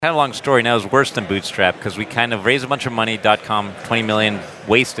Kind of long story. Now it's worse than Bootstrap because we kind of raised a bunch of money, .com, 20 million,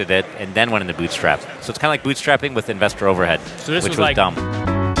 wasted it, and then went into Bootstrap. So it's kind of like bootstrapping with investor overhead, which was dumb.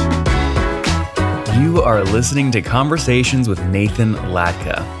 You are listening to Conversations with Nathan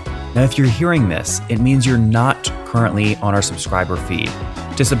Latka. Now, if you're hearing this, it means you're not currently on our subscriber feed.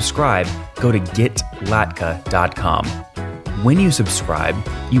 To subscribe, go to getlatka.com. When you subscribe,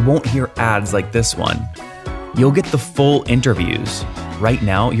 you won't hear ads like this one. You'll get the full interviews. Right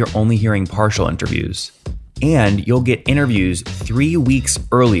now, you're only hearing partial interviews. And you'll get interviews 3 weeks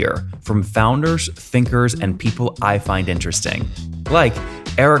earlier from founders, thinkers, and people I find interesting. Like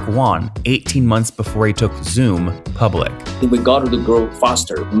Eric Yuan, 18 months before he took Zoom public. We got to grow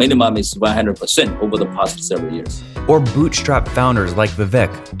faster. Minimum is 100% over the past several years. Or bootstrap founders like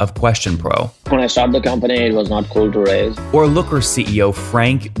Vivek of Question Pro. When I started the company, it was not cool to raise. Or Looker CEO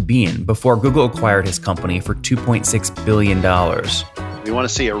Frank Bean before Google acquired his company for $2.6 billion. We want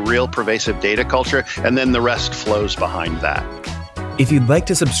to see a real pervasive data culture, and then the rest flows behind that. If you'd like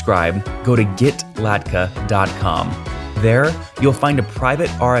to subscribe, go to getlatka.com. There, you'll find a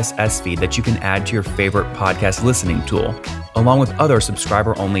private RSS feed that you can add to your favorite podcast listening tool, along with other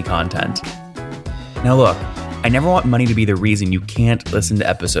subscriber-only content. Now look, I never want money to be the reason you can't listen to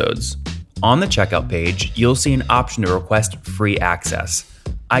episodes. On the checkout page, you'll see an option to request free access.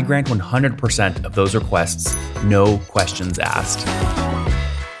 I grant 100% of those requests, no questions asked.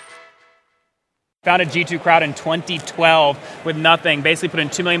 Founded G2 Crowd in 2012 with nothing, basically put in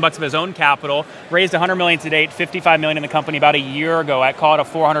 $2 million of his own capital, raised $100 million to date, $55 million in the company about a year ago. I call it a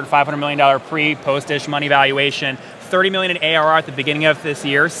 $400, $500 million pre-post-ish money valuation. $30 million in ARR at the beginning of this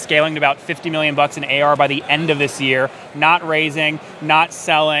year, scaling to about $50 million in ARR by the end of this year, not raising, not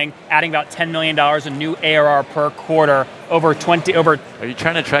selling, adding about $10 million in new ARR per quarter, Are you trying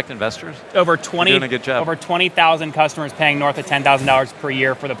to attract investors? You're doing a good job. Over 20,000 customers paying north of $10,000 per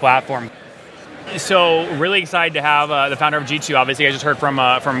year for the platform. So really excited to have the founder of G2. Obviously, I just heard from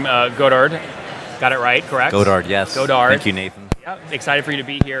Godard. Got it right, correct? Godard, yes. Godard. Thank you, Nathan. Yeah, excited for you to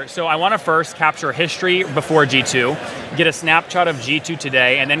be here. So I want to first capture history before G2, get a snapshot of G2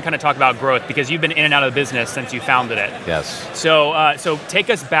 today, and then kind of talk about growth, because you've been in and out of the business since you founded it. Yes. So take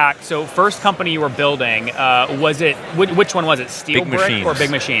us back. So first company you were building, which one was it? SteelBrick or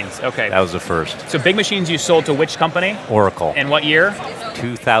Big Machines? Okay. That was the first. So Big Machines you sold to which company? Oracle. In what year?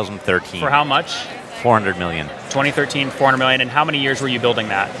 2013. For how much? $400 million. 2013, $400 million. And how many years were you building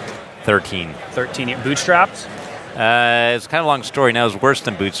that? 13. 13 years. Bootstrapped? It's kind of a long story. Now it's worse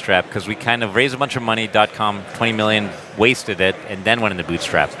than Bootstrap because we kind of raised a bunch of money, .com, 20 million, wasted it, and then went into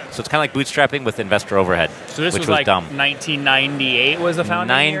Bootstrap. So it's kind of like bootstrapping with investor overhead, so this which was like dumb. 1998 was the founding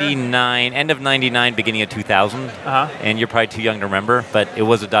 99, end of 99, beginning of 2000. And you're probably too young to remember, but it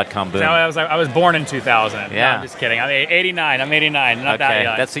was a .com boom. No, I was born in 2000. Yeah. No, I'm just kidding. I'm 89. I'm 89. Not that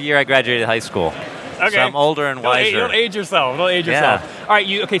young. That's the year I graduated high school. Okay. So I'm older and wiser. Don't age yourself. Yeah. All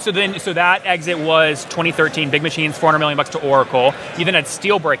right. So that exit was 2013. Big Machines, $400 million to Oracle. You then had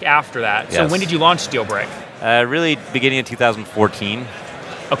SteelBrick after that. Yes. So when did you launch SteelBrick? Really, beginning of 2014.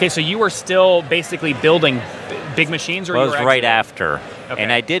 Okay, so you were still basically building Big Machines, or Well, you it were was right after. Okay.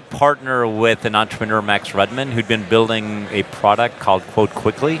 And I did partner with an entrepreneur, Max Rudman, who'd been building a product called Quote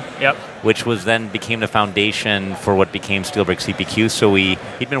Quickly. Yep. Which was then became the foundation for what became SteelBrick CPQ. So he'd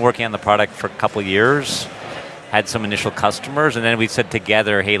been working on the product for a couple of years, had some initial customers, and then we said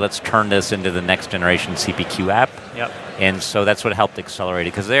together, hey, let's turn this into the next generation CPQ app. Yep. And so that's what helped accelerate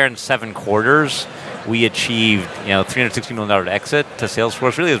it. Because there in 7 quarters, we achieved $360 million exit to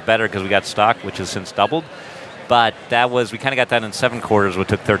Salesforce. Really, it was better because we got stock, which has since doubled. But we kind of got that in 7 quarters, what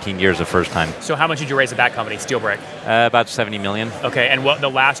took 13 years the first time. So how much did you raise at that company, SteelBrick? About $70 million. Okay, and what the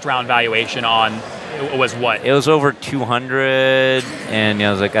last round valuation on was what? It was over 200, and it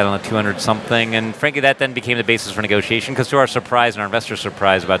was like, 200 something. And frankly, that then became the basis for negotiation, because to our surprise and our investors'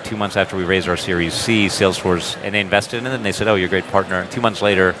 surprise, about 2 months after we raised our Series C, Salesforce, and they invested in it, and they said, oh, you're a great partner. 2 months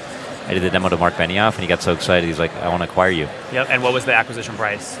later, I did the demo to Mark Benioff, and he got so excited, he's like, I want to acquire you. Yep, and what was the acquisition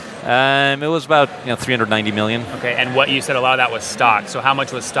price? It was about $390 million. Okay, and what you said, a lot of that was stock. So how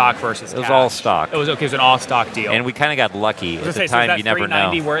much was stock versus cash? It was all stock. It was an all-stock deal. And we kind of got lucky. At the time, so you never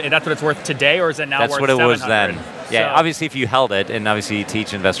know. That's what it's worth today, or is it now That's worth what it $700? was then. Yeah, So- obviously if you held it, and obviously to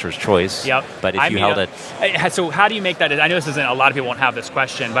each investor's choice. Yep. But if you held it. So how do you make that? I know a lot of people won't have this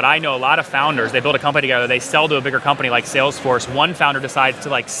question, but I know a lot of founders, they build a company together, they sell to a bigger company like Salesforce. One founder decides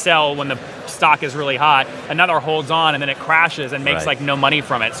to sell when the stock is really hot, another holds on, and then it crashes and makes no money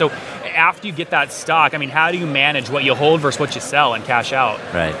from it. So after you get that stock, how do you manage what you hold versus what you sell and cash out?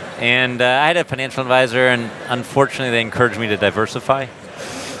 Right. And I had a financial advisor, and unfortunately they encouraged me to diversify.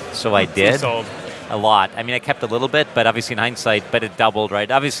 So I did. Sold. a lot. I mean, I kept a little bit, but obviously in hindsight, but it doubled,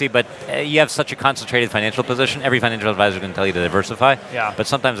 right? Obviously, but you have such a concentrated financial position. Every financial advisor can tell you to diversify. Yeah. But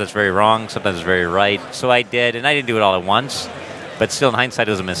sometimes that's very wrong. Sometimes it's very right. So I did, and I didn't do it all at once. But still, in hindsight,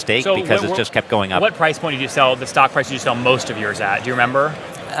 it was a mistake because it just kept going up. What price point did you sell, the stock price did you sell most of yours at? Do you remember?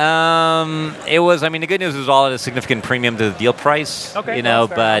 It was, I mean, the good news is all at a significant premium to the deal price. Okay, you know,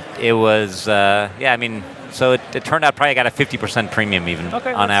 that's fair but it was, I mean, so it turned out probably I got a 50% premium even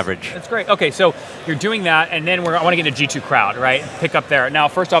on average. That's great. Okay, so you're doing that, and then I want to get into G2 Crowd, right? Pick up there. Now,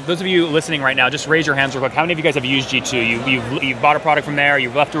 first off, those of you listening right now, just raise your hands real quick. How many of you guys have used G2? You've bought a product from there,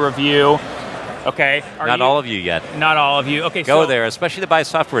 you've left a review. Okay. Not all of you yet. Not all of you. Okay. Go there, especially to buy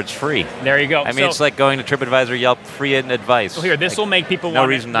software. It's free. There you go. I mean, it's like going to TripAdvisor, Yelp, free advice. So here, this will make people no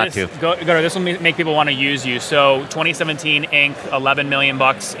reason not to. This will make people want to use you. So 2017 Inc. $11 million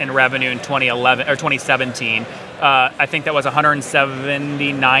in revenue in 2011 or 2017. I think that was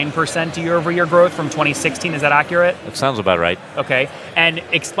 179% year-over-year growth from 2016. Is that accurate? That sounds about right. Okay. And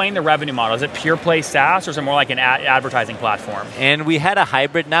explain the revenue model. Is it pure play SaaS, or is it more like an advertising platform? And we had a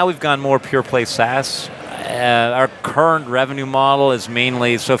hybrid. Now we've gone more pure play SaaS. Our current revenue model is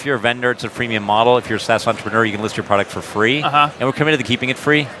mainly, so if you're a vendor, it's a freemium model. If you're a SaaS entrepreneur, you can list your product for free. And we're committed to keeping it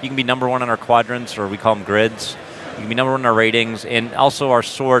free. You can be number one on our quadrants, or we call them grids. You can be number one in our ratings, and also our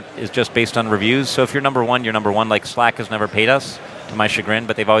sort is just based on reviews. So if you're number one, you're number one. Like Slack has never paid us, to my chagrin,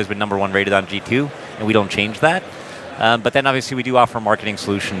 but they've always been number one rated on G2, and we don't change that. But then obviously we do offer marketing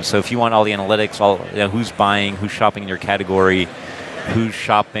solutions. So if you want all the analytics, who's buying, who's shopping in your category, who's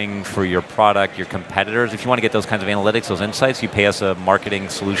shopping for your product, your competitors. If you want to get those kinds of analytics, those insights, you pay us a marketing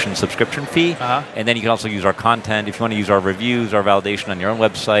solution subscription fee. And then you can also use our content. If you want to use our reviews, our validation on your own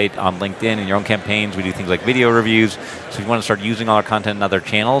website, on LinkedIn, in your own campaigns, we do things like video reviews. So if you want to start using all our content in other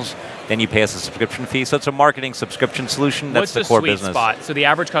channels, then you pay us a subscription fee. So it's a marketing subscription solution. That's the core business. What's the sweet spot? So the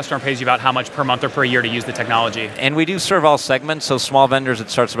average customer pays you about how much per month or per year to use the technology? And we do serve all segments. So small vendors, it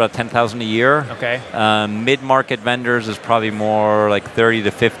starts about $10,000 a year. Okay. Mid-market vendors is probably more like 30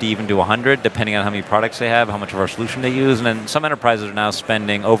 to 50, even to 100, depending on how many products they have, how much of our solution they use. And then some enterprises are now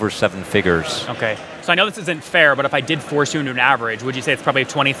spending over 7 figures. Okay. So I know this isn't fair, but if I did force you into an average, would you say it's probably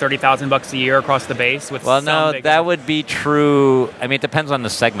 $20,000, $30,000 a year across the base? Well, no, that would be true. I mean, it depends on the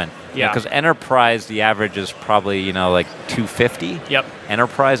segment. Yeah. Because enterprise, the average is probably, like $250. Yep.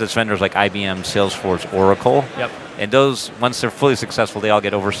 Enterprise, it's vendors like IBM, Salesforce, Oracle. Yep. And those, once they're fully successful, they all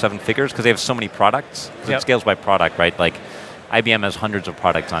get over 7 figures because they have so many products. Yep. It scales by product, right? Like IBM has hundreds of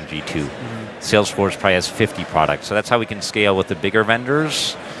products on G2. Salesforce probably has 50 products. So that's how we can scale with the bigger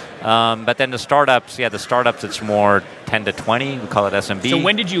vendors. But then the startups, it's more 10 to 20. We call it SMB. So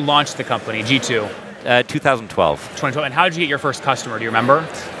when did you launch the company, G2? 2012. 2012. And how did you get your first customer? Do you remember?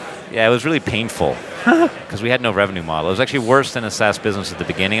 Yeah, it was really painful because we had no revenue model. It was actually worse than a SaaS business at the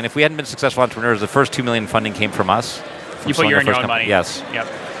beginning. And if we hadn't been successful entrepreneurs, the first $2 million funding came from us. You put your own money? Yes. Yep.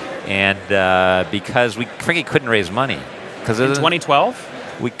 And because we frankly couldn't raise money. In 2012?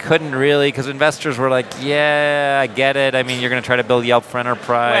 We couldn't really, because investors were like, yeah, I get it. I mean, you're going to try to build Yelp for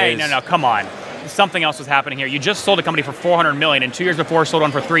enterprise. Wait, no, come on. Something else was happening here. You just sold a company for $400 million, and 2 years before sold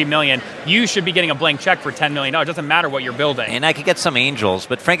one for $3 million. You should be getting a blank check for $10 million. It doesn't matter what you're building. And I could get some angels,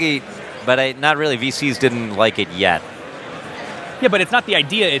 but frankly, not really. VCs didn't like it yet. Yeah, but it's not the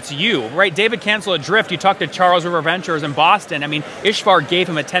idea, it's you, right? David Cancel at Drift, you talked to Charles River Ventures in Boston. I mean, Ishvar gave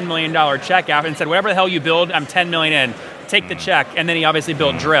him a $10 million check after and said, whatever the hell you build, I'm $10 million in. Take the check. And then he obviously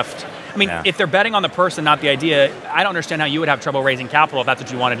built Drift. I mean, if they're betting on the person, not the idea, I don't understand how you would have trouble raising capital if that's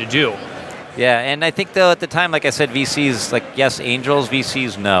what you wanted to do. Yeah, and I think, though, at the time, like I said, VCs, like, yes, angels,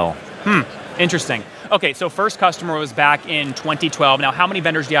 VCs, no. Interesting. Okay, so first customer was back in 2012. Now, how many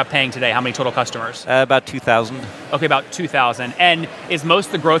vendors do you have paying today? How many total customers? About 2,000. Okay, about 2,000. And is most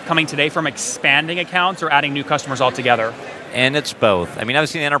of the growth coming today from expanding accounts or adding new customers altogether? And it's both. I mean,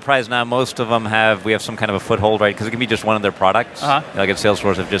 obviously in the enterprise now, most of them we have some kind of a foothold, right? Because it can be just one of their products. Like at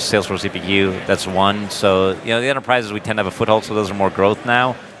Salesforce, if just Salesforce CPQ, that's one. So, the enterprises, we tend to have a foothold, so those are more growth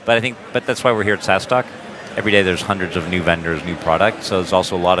now. But that's why we're here at SaaStock. Every day there's hundreds of new vendors, new products. So there's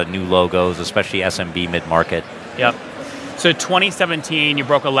also a lot of new logos, especially SMB mid-market. Yep. So 2017, you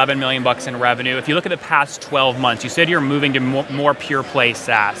broke $11 million in revenue. If you look at the past 12 months, you said you're moving to more pure play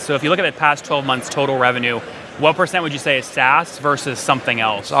SaaS. So if you look at the past 12 months total revenue, what percent would you say is SaaS versus something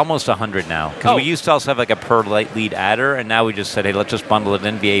else? It's almost 100 now. Because we used to also have like a per lead adder, and now we just said, hey, let's just bundle it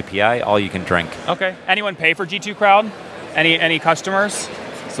in via API, all you can drink. Okay. Anyone pay for G2 Crowd? Any customers?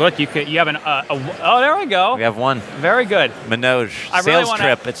 So look, you have there we go. We have one. Very good. Manoj, Sales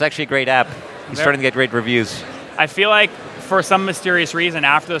Trip. It's actually a great app. He's starting to get great reviews. I feel like for some mysterious reason,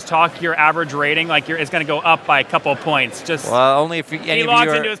 after this talk, your average rating, it's going to go up by a couple of points. Well, only if he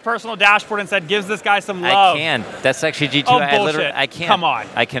logs into his personal dashboard and said, gives this guy some love. I can't. That's actually G2. Oh, bullshit. I can't. Come on.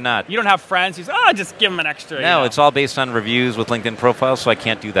 I cannot. You don't have friends. He's, just give him an extra. No, it's all based on reviews with LinkedIn profiles, so I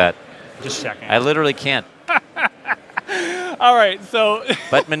can't do that. Just checking. I literally can't. All right, so...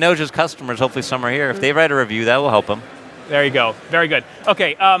 But Manoj's customers, hopefully some are here. If they write a review, that will help them. There you go. Very good.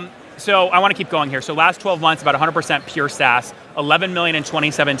 Okay, so I want to keep going here. So last 12 months, about 100% pure SaaS, $11 million in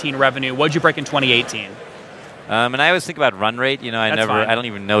 2017 revenue. What did you break in 2018? And I always think about run rate. You know, That's fine. I don't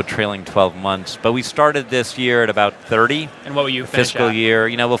even know trailing 12 months. But we started this year at about 30. And what will you finish fiscal at? year?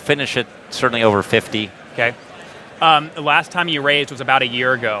 You know, we'll finish it certainly over 50. Okay. The last time you raised was about a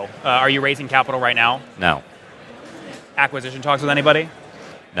year ago. Are you raising capital right now? No. Acquisition talks with anybody?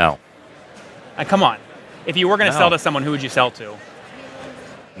 No. Come on. If you were going to No. sell to someone, who would you sell to?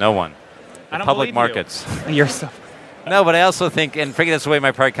 No one. I don't Public believe markets. You. You're so... No, but I also think, and frankly, that's the way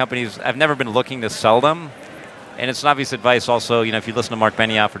my prior companies, I've never been looking to sell them. And it's an obvious advice also, you know, if you listen to Mark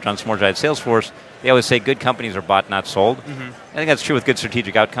Benioff or John Smorgia at Salesforce, they always say good companies are bought, not sold. Mm-hmm. I think that's true with good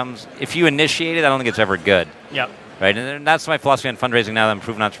strategic outcomes. If you initiate it, I don't think it's ever good. Yep. Right, and that's my philosophy on fundraising now that I'm a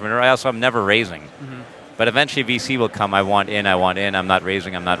proven entrepreneur. I also am never raising. Mm-hmm. But eventually VC will come, I want in, I'm not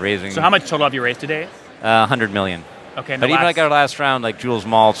raising. So how much total have you raised today? 100 million. Okay. But even like our last round, like Jules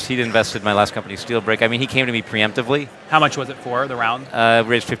Maltz, he'd invested in my last company, Steelbrick. I mean, he came to me preemptively. How much was it for, the round?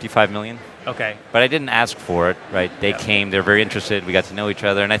 Raised 55 million. Okay. But I didn't ask for it, right? They came, they're very interested, we got to know each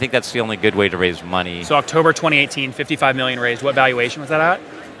other, and I think that's the only good way to raise money. So October 2018, 55 million raised. What valuation was that at?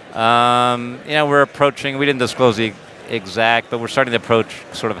 You know, we're approaching, we didn't disclose the exact, but we're starting to approach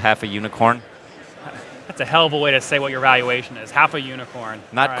sort of half a unicorn. That's a hell of a way to say what your valuation is. Half a unicorn.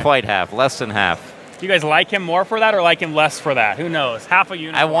 Not quite half, less than half. Do you guys like him more for that or like him less for that? Who knows? Half a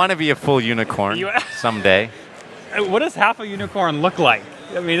unicorn. I want to be a full unicorn someday. What does half a unicorn look like?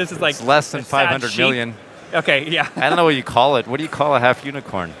 I mean, this is like... It's less than 500 million. Okay, yeah. I don't know what you call it. What do you call a half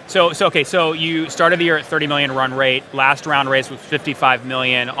unicorn? So you started the year at 30 million run rate. Last round raise was 55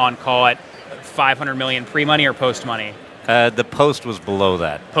 million on, call it, 500 million pre-money or post-money? The post was below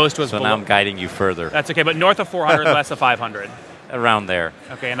that. Post was below. So now I'm guiding you further. That's okay, but north of 400, less of 500. Around there.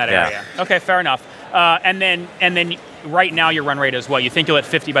 Okay, in that area. Okay, fair enough. And then right now your run rate is what? You think you'll hit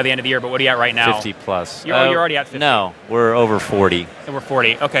 50 by the end of the year, but what are you at right now? 50 plus. You're already at 50. No, we're over 40. And we're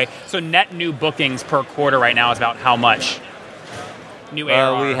 40. Okay, so net new bookings per quarter right now is about how much? New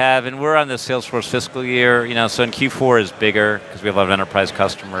ARR. We have, and we're on the Salesforce fiscal year, you know, so in Q4 is bigger because we have a lot of enterprise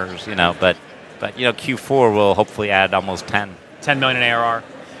customers, you know, but you know, Q4 will hopefully add almost 10 million in ARR.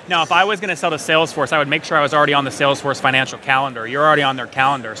 Now, if I was going to sell to Salesforce, I would make sure I was already on the Salesforce financial calendar. You're already on their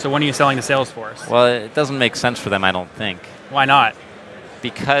calendar. So when are you selling to Salesforce? Well, it doesn't make sense for them, I don't think. Why not?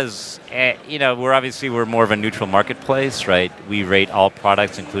 Because, you know, we're more of a neutral marketplace, right? We rate all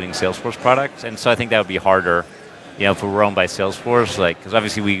products, including Salesforce products. And so I think that would be harder, you know, if we were owned by Salesforce, because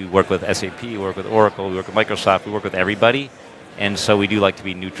obviously we work with SAP, we work with Oracle, we work with Microsoft, we work with everybody. And so we do like to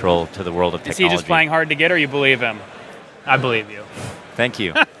be neutral to the world of technology. Is he just playing hard to get, or you believe him? I believe you. Thank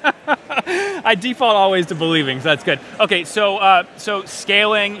you. I default always to believing, so that's good. Okay, so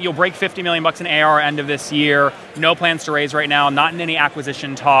scaling, you'll break 50 million bucks in ARR end of this year. No plans to raise right now. Not in any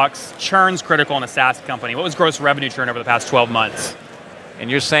acquisition talks. Churn's critical in a SaaS company. What was gross revenue churn over the past 12 months? And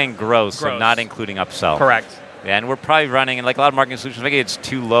you're saying gross. So not including upsell. Correct. Yeah, and we're probably running, and like a lot of marketing solutions, maybe it's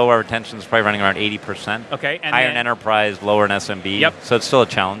too low. Our retention is probably running around 80%. Okay. And higher in enterprise, lower in SMB. Yep. So it's still a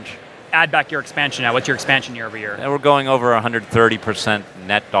challenge. Add back your expansion now. What's your expansion year over year? And we're going over 130%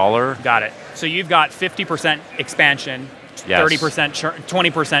 net dollar. Got it. So you've got 50% expansion, yes. 30% churn,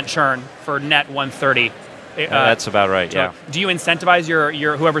 20% churn for net 130. That's about right, yeah. Do you incentivize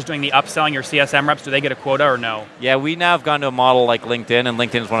your whoever's doing the upselling, your CSM reps, do they get a quota or no? Yeah, we now have gone to a model like LinkedIn, and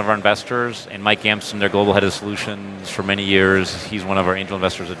LinkedIn is one of our investors, and Mike Gamson, their global head of solutions for many years, he's one of our angel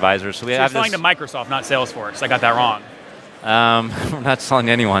investors advisors. So you're selling to Microsoft, not Salesforce. I got that wrong. We're not selling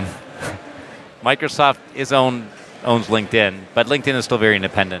to anyone. Microsoft owns LinkedIn, but LinkedIn is still very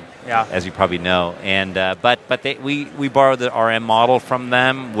independent, as you probably know. And we borrow the RM model from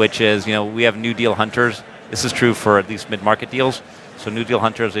them, which is, you know, we have new deal hunters. This is true for at least mid-market deals. So new deal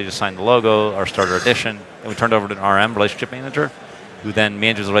hunters, they just sign the logo, our starter edition, and we turn it over to an RM, relationship manager, who then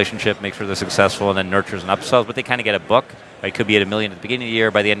manages the relationship, makes sure they're successful, and then nurtures and upsells. But they kind of get a book. It could be at $1 million at the beginning of the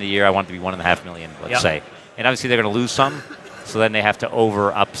year. By the end of the year, I want it to be $1.5 million, let's say. And obviously, they're going to lose some. So then they have to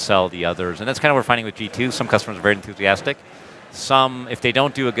over-upsell the others. And that's kind of what we're finding with G2. Some customers are very enthusiastic. Some, if they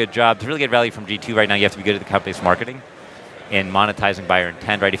don't do a good job, to really get value from G2 right now, you have to be good at the cloud-based marketing and monetizing buyer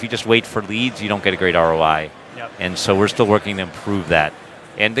intent, right? If you just wait for leads, you don't get a great ROI. Yep. And so we're still working to improve that.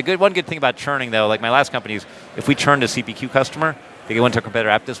 And the one good thing about churning, though, like my last company is, if we churned a CPQ customer, they went to a competitor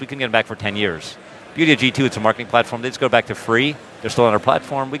after this, we can get them back for 10 years. Beauty of G2, it's a marketing platform. They just go back to free. They're still on our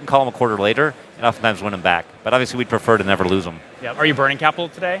platform. We can call them a quarter later and oftentimes win them back. But obviously, we'd prefer to never lose them. Yeah. Are you burning capital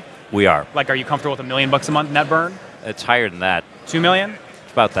today? We are. Like, are you comfortable with $1 million a month net burn? It's higher than that. $2 million?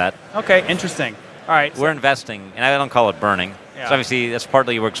 It's about that. Okay, interesting. All right. We're investing, and I don't call it burning. Yeah. So obviously, that's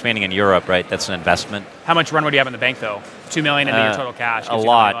partly we're expanding in Europe, right? That's an investment. How much runway do you have in the bank, though? $2 million into your total cash. A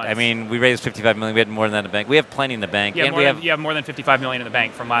lot. I mean, we raised $55 million. We had more than that in the bank. We have plenty in the bank. You have more than $55 million in the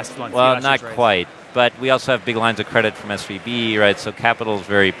bank from last month. Well, not quite. But we also have big lines of credit from SVB, right? So capital is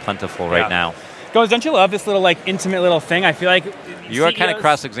very plentiful right now. Guys, don't you love this little, like, intimate little thing? I feel like you are kind of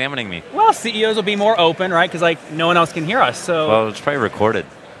cross-examining me. Well, CEOs will be more open, right? Because, like, no one else can hear us. So. Well, it's probably recorded.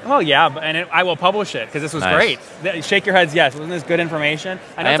 Well, yeah, and I will publish it because this was great. Shake your heads, yes. Wasn't this good information?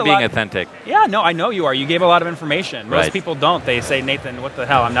 I am being authentic. Yeah, no, I know you are. You gave a lot of information. Most Right. people don't. They say, Nathan, what the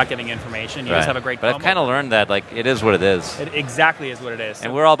hell? I'm not giving information. You just have a great But I've kind of learned that, like, it is what it is. It exactly is what it is.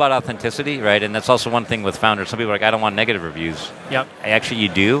 And we're all about authenticity, right? And that's also one thing with founders. Some people are like, I don't want negative reviews. Yep. Actually, you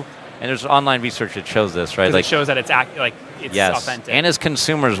do. And there's online research that shows this, right? Like, it shows that it's authentic. And as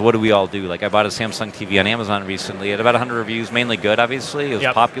consumers, what do we all do? Like, I bought a Samsung TV on Amazon recently. It had about 100 reviews, mainly good, obviously. It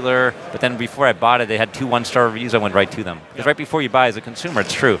was popular. But then before I bought it, they had 2 one-star reviews. I went right to them. Because right before you buy as a consumer,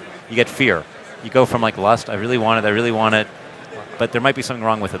 it's true. You get fear. You go from, like, lust, I really want it. But there might be something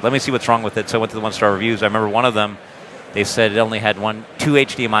wrong with it. Let me see what's wrong with it. So I went to the one-star reviews. I remember one of them, they said it only had 2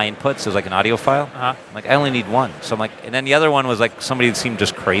 HDMI inputs. It was like an audio file. I'm like, I only need 1. So I'm like, and then the other one was like somebody that seemed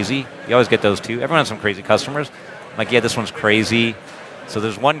just crazy. You always get those too. Everyone has some crazy customers. I'm like, yeah, this one's crazy. So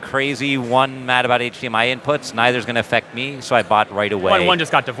there's one crazy, one mad about HDMI inputs. Neither's going to affect me, so I bought right away. One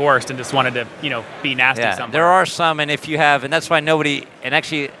just got divorced and just wanted to, be nasty somewhere. There are some, and if you have, and that's why nobody, and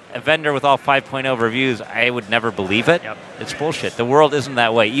actually a vendor with all 5.0 reviews, I would never believe it. Yep. It's bullshit. The world isn't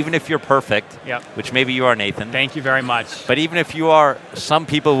that way. Even if you're perfect, Yep. which maybe you are, Nathan. Thank you very much. But even if you are, some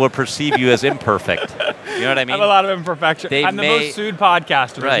people will perceive you as imperfect. You know what I mean? I have a lot of imperfection. I'm the most sued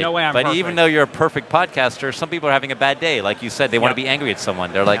podcaster. There's no way I'm perfect. But even though you're a perfect podcaster, some people are having a bad day. Like you said, they want to be angry at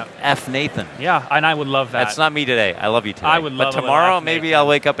someone. They're like, F Nathan. Yeah, and I would love that. That's not me today. I love you today. I would love But tomorrow, maybe I'll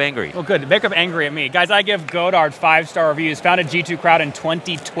wake up angry. Well, good. Wake up angry at me. Guys, I give Godard 5-star reviews. Founded G2 Crowd in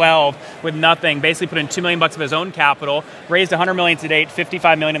 2012 with nothing. Basically put in $2 million of his own capital. Raised $100 million to date,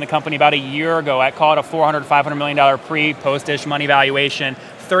 $55 million in the company about a year ago. I call it a $400-500 million pre-post-ish money valuation.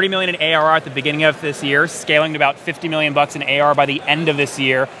 $30 million in ARR at the beginning of this year, scaling to about $50 million in ARR by the end of this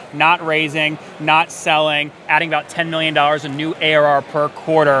year. Not raising, not selling, adding about $10 million in new ARR per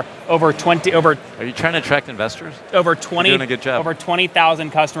quarter. Are you trying to attract investors? You're doing a good job. Over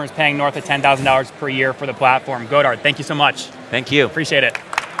 20,000 customers paying north of $10,000 per year for the platform. Godard, thank you so much. Thank you. Appreciate it.